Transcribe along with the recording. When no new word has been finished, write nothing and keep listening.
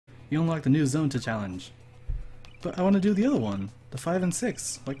You unlock the new zone to challenge. But I want to do the other one, the 5 and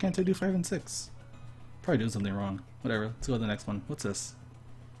 6. Why can't I do 5 and 6? Probably doing something wrong. Whatever, let's go to the next one. What's this?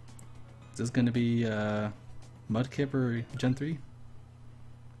 Is this going to be Mudkip or Gen 3?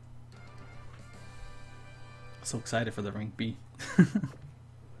 So excited for the rank B. It's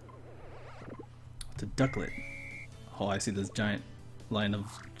a ducklet. Oh, I see this giant line of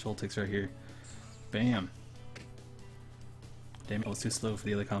Joltix right here. Bam. Damn, it was too slow for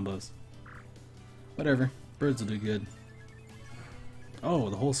the other combos. Whatever, birds will do good. Oh,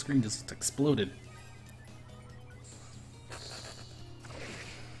 the whole screen just exploded.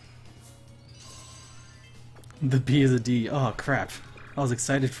 The B is a D. Oh crap. I was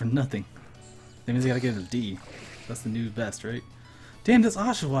excited for nothing. That means I gotta get a D. That's the new best, right? Damn, this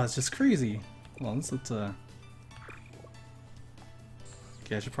Oshawa is just crazy. Well, let's okay,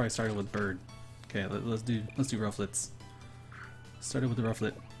 I should probably start it with bird. Okay, let's do rufflets. Started with the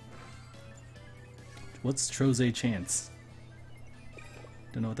rufflet. What's Trozei chance?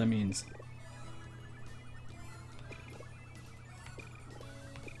 Don't know what that means.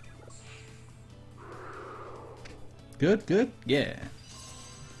 Good, good, yeah.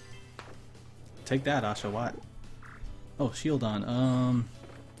 Take that, Oshawott. Oh, shield on.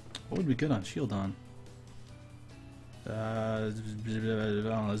 What would be good on shield on? I don't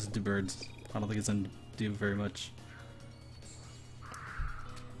know, let's do birds. I don't think it's gonna do very much.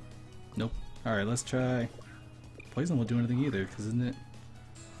 Nope. Alright, let's try. Poison won't do anything either, because isn't it?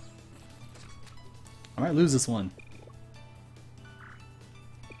 I might lose this one.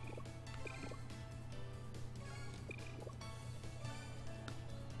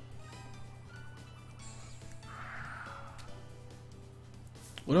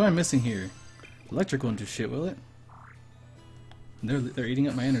 What am I missing here? Electric won't do shit, will it? They're eating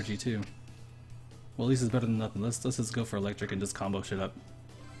up my energy too. Well, at least it's better than nothing. Let's just go for electric and just combo shit up.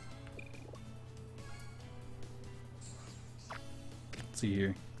 Let's see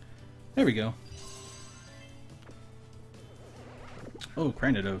here. There we go. Oh,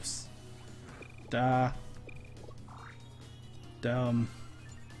 Cranidos. Go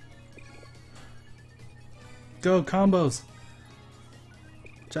combos.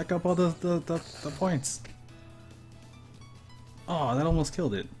 Check up all the points. Oh, that almost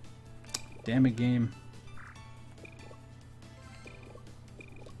killed it. Damn it, game.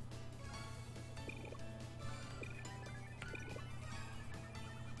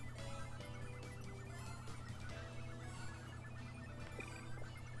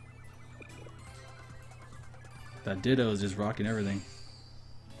 That Ditto is just rocking everything.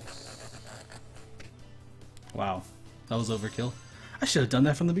 Wow, that was overkill. I should have done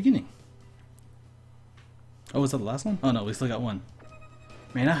that from the beginning. Oh, was that the last one? Oh no, we still got one.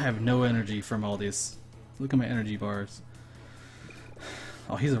 Man, I have no energy from all this. Look at my energy bars.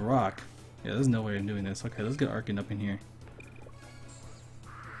 Oh, he's a rock. Yeah, there's no way I'm doing this. Okay, let's get Arkin up in here.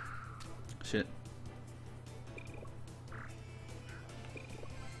 Shit.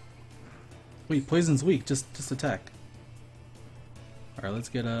 Wait, poison's weak. Just attack. All right, let's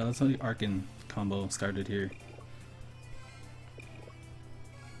get the Arkin combo started here.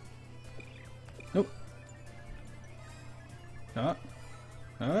 Nope.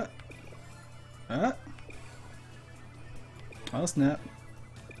 Oh snap.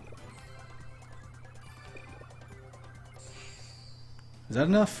 Is that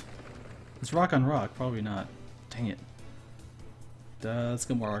enough? It's rock on rock. Probably not. Dang it. Let's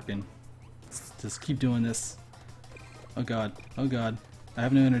get more Arkin. Let's just keep doing this. Oh god. Oh god. I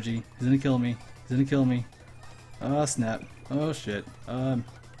have no energy. He's gonna kill me. He's gonna kill me. Oh snap. Oh shit. No.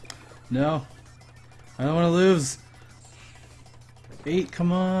 I don't want to lose. 8,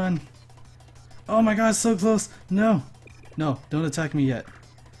 come on. Oh my god, so close. No. No, don't attack me yet.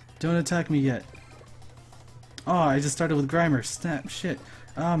 Don't attack me yet. Oh, I just started with Grimer. Snap, shit.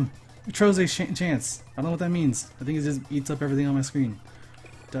 Trozei chance. I don't know what that means. I think it just eats up everything on my screen.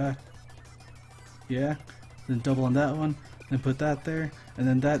 Duh. Yeah. Then double on that one. Then put that there. And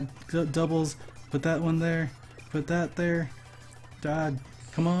then that doubles. Put that one there. Put that there. God.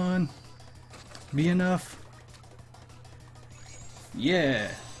 Come on. Be enough. Yeah.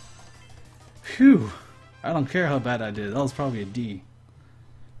 Phew. I don't care how bad I did. That was probably a D.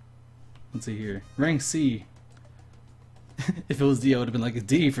 Let's see here. Rank C. If it was D, I would have been like a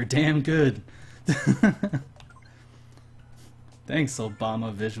D for damn good. Thanks,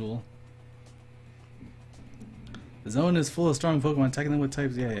 Obama Visual. The zone is full of strong Pokemon, attacking them with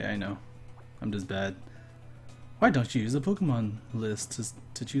types. Yeah, I know. I'm just bad. Why don't you use the Pokemon list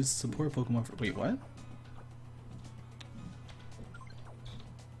to choose support Pokemon for— wait, what?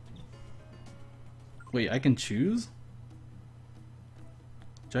 Wait, I can choose?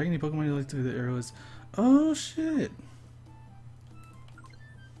 Dragon any Pokemon you like to the arrows? Oh shit!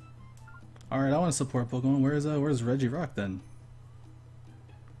 Alright, I want to support Pokemon. Where's Regi Rock then?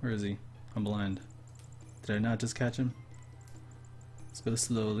 Where is he? I'm blind. Did I not just catch him? Let's go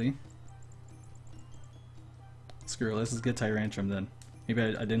slowly. Screw it, let's just get Tyrantrum then. Maybe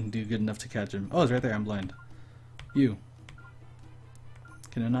I didn't do good enough to catch him. Oh, it's right there, I'm blind. You.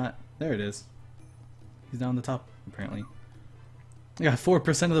 Can I not? There it is. He's down the top, apparently. I got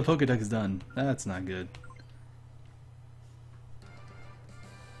 4% of the Pokedex done. That's not good.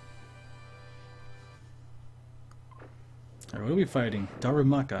 Alright, what are we fighting?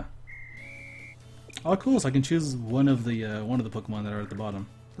 Darumaka. Oh, cool! So I can choose one of the Pokemon that are at the bottom.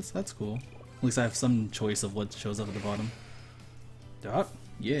 That's cool. At least I have some choice of what shows up at the bottom.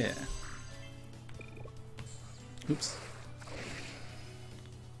 Yeah. Oops.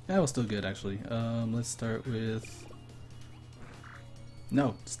 That was still good, actually. Let's start with.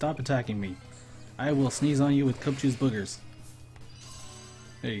 No, stop attacking me. I will sneeze on you with Kupchu's boogers.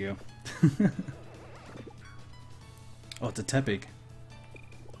 There you go. Oh, it's a Tepig.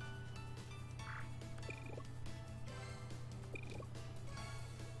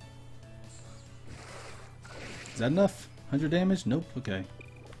 Is that enough? 100 damage? Nope. Okay.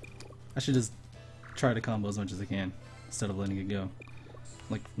 I should just try to combo as much as I can instead of letting it go.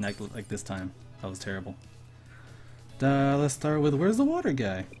 Like this time. That was terrible. Let's start with, where's the water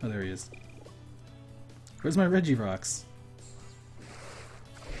guy? Oh, there he is. Where's my Regirocks?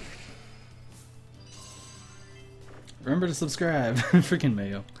 Remember to subscribe. Freaking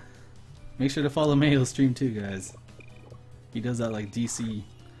Mayo. Make sure to follow Mayo's stream too, guys. He does that like DC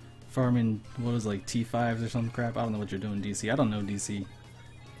farming, what was it, like T5s or some crap? I don't know what you're doing DC. I don't know DC.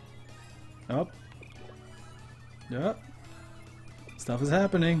 Up. Yup. Stuff is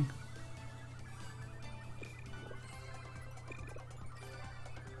happening.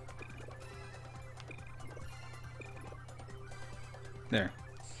 There.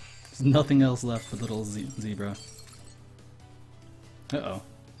 There's nothing else left for little zebra. Uh-oh.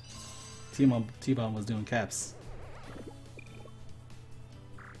 T-Bomb was doing caps.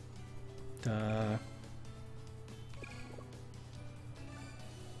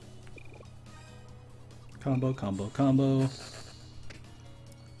 Combo, combo, combo.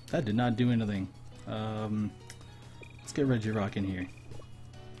 That did not do anything. Let's get Regirock in here.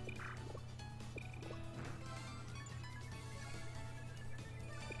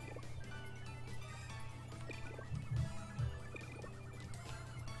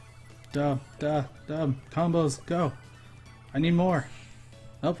 Dub, combos, go! I need more!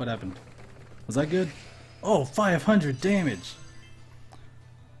 Oh, what happened? Was that good? Oh, 500 damage!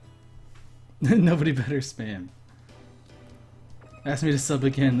 Nobody better spam. Ask me to sub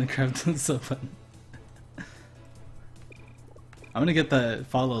again, the crap to the sub button. I'm gonna get the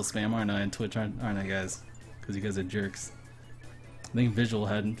follow spam, aren't I, on Twitch, aren't I, guys? Because you guys are jerks. I think Visual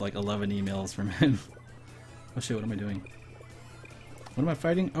had like 11 emails from him. Oh shit, what am I doing? What am I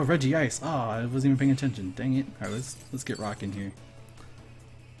fighting? Oh, Regi Ice! Oh, I wasn't even paying attention. Dang it. Alright, let's get rocking here.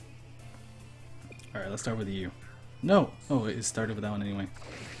 Alright, let's start with you. No! Oh, it started with that one anyway.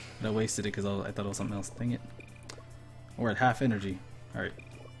 But I wasted it because I thought it was something else. Dang it. We're at half energy. Alright.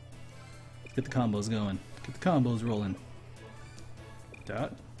 Get the combos going. Get the combos rolling.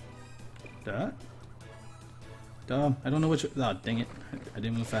 Dot. Dot. I don't know which. Oh, dang it. I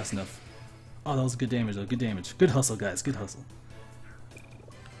didn't move fast enough. Oh, that was good damage though. Good damage. Good hustle, guys. Good hustle.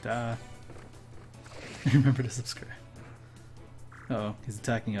 Remember to subscribe. Uh-oh, he's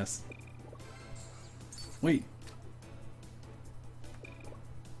attacking us. Wait.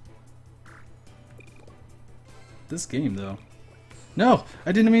 This game, though. No!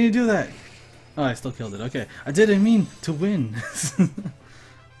 I didn't mean to do that! Oh, I still killed it. Okay. I didn't mean to win!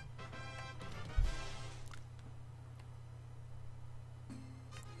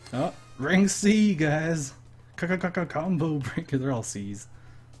 Oh, ring C, guys! Combo breaker. They're all C's.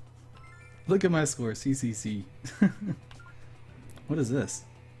 Look at my score, CCC. What is this?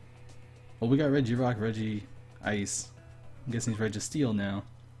 Well, we got Regirock, Regi Ice. I'm guessing he's Registeel now.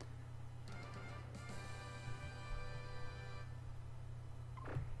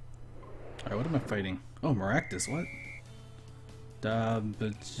 Alright, what am I fighting? Oh, Maractus, what? I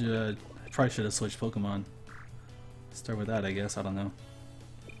probably should have switched Pokemon. Start with that, I guess, I don't know.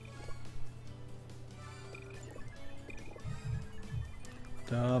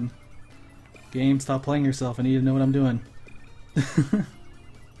 Game, stop playing yourself. I need to know what I'm doing.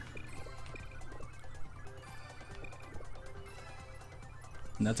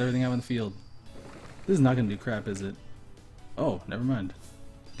 And that's everything I have in the field. This is not gonna do crap, is it? Oh, never mind.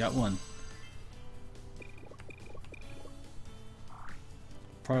 Got one.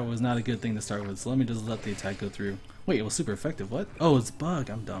 probably was not a good thing to start with, so let me just let the attack go through. Wait, it was super effective, what? Oh, it's bug,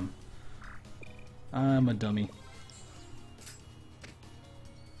 I'm dumb. I'm a dummy.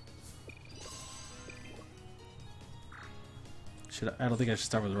 I don't think I should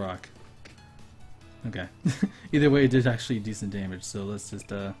start with rock. Okay. Either way, it did actually decent damage, so let's just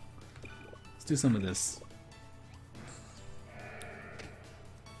let's do some of this.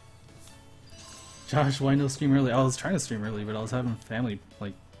 Josh, why no stream early? I was trying to stream early, but I was having family,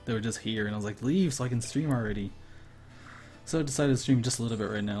 like, they were just here, and I was like, leave so I can stream already. So I decided to stream just a little bit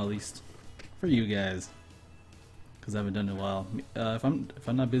right now, at least. For you guys. Because I haven't done it in a while. If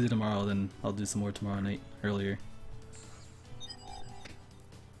I'm not busy tomorrow, then I'll do some more tomorrow night, earlier.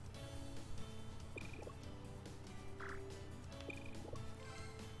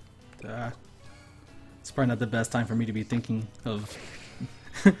 It's probably not the best time for me to be thinking of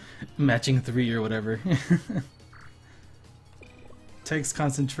matching 3 or whatever. Takes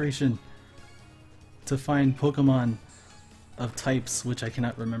concentration to find Pokemon of types which I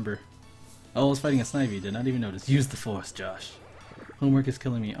cannot remember. Oh, I was fighting a Snivy, did not even notice. Use the force, Josh. Homework is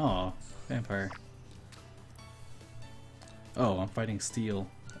killing me. Aw, vampire. Oh, I'm fighting Steel.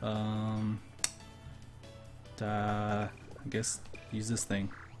 I guess use this thing.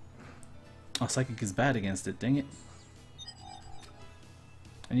 Oh, Psychic is bad against it, dang it.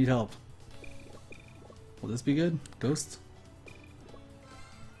 I need help. Will this be good? Ghost?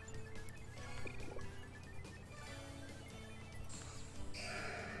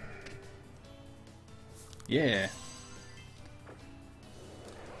 Yeah.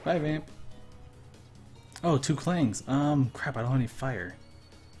 Bye, Vamp. Oh, 2 clangs. Crap, I don't have any fire.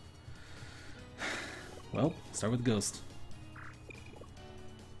 Well, start with Ghost.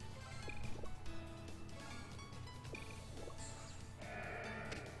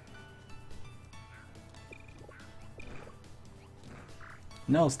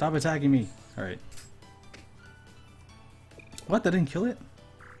 No, stop attacking me. Alright. What? That didn't kill it?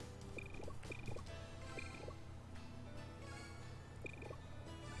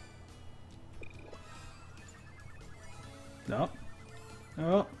 No.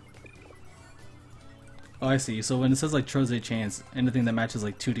 Oh. Oh, I see. So when it says like Trozei chance, anything that matches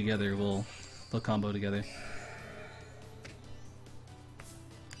like 2 together they'll combo together.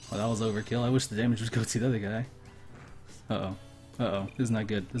 Well, that was overkill. I wish the damage would go to the other guy. Uh-oh. Uh-oh, this is not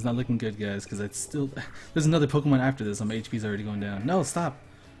good. This is not looking good, guys, because it's still... There's another Pokemon after this, and my HP's already going down. No, stop!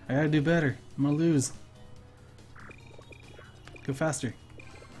 I gotta do better. I'm gonna lose. Go faster.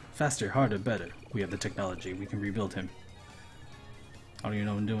 Faster, harder, better. We have the technology. We can rebuild him. I don't even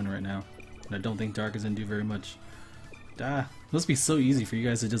know what I'm doing right now. And I don't think Dark is gonna do very much. It must be so easy for you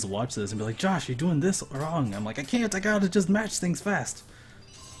guys to just watch this and be like, Josh, you're doing this wrong. I'm like, I can't. I gotta just match things fast.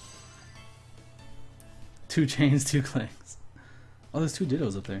 2 chains, 2 clangs. Oh, there's 2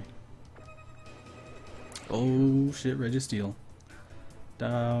 Dittos up there. Oh shit, Regi Steel.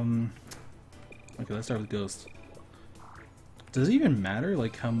 Okay, let's start with Ghost. Does it even matter,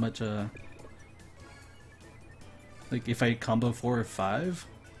 like, how much, like, if I combo 4 or 5?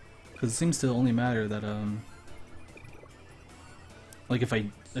 Because it seems to only matter that, like, if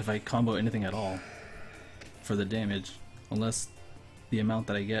I combo anything at all for the damage, unless the amount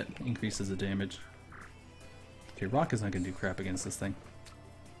that I get increases the damage. Okay, Rock is not gonna do crap against this thing.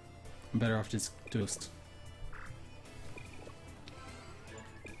 I'm better off just Ghost.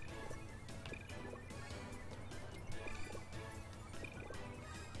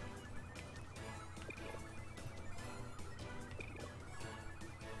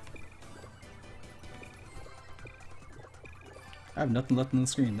 I have nothing left on the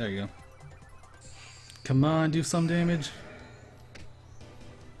screen. There you go. Come on, do some damage.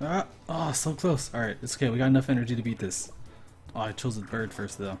 Ah! Oh, so close. Alright, it's okay. We got enough energy to beat this. Oh, I chose the bird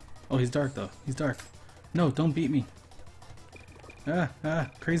first, though. Oh, he's dark, though. He's dark. No, don't beat me.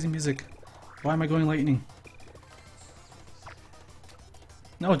 Crazy music. Why am I going lightning?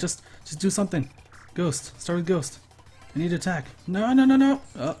 No, just do something. Ghost. Start with Ghost. I need to attack. No, no, no, no.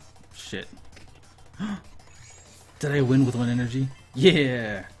 Oh, shit. Did I win with 1 energy?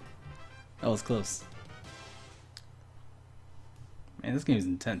 Yeah! That was close. Man, this game is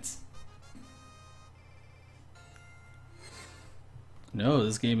intense. No,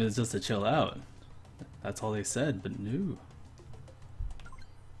 this game is just to chill out. That's all they said, but no.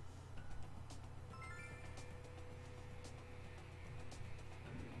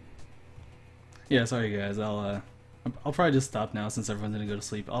 Yeah, sorry guys. I'll probably just stop now since everyone's gonna go to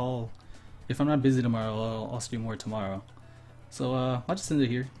sleep. If I'm not busy tomorrow, I'll stream more tomorrow. So I'll just end it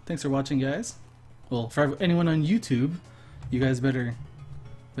here. Thanks for watching, guys. Well, for anyone on YouTube, you guys better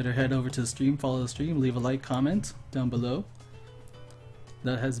head over to the stream, follow the stream, leave a like, comment down below.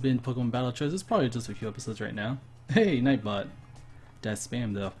 that has been Pokemon Battle Trozei. It's probably just a few episodes right now. Hey, Nightbot. That's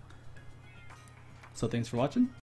spam though. So thanks for watching.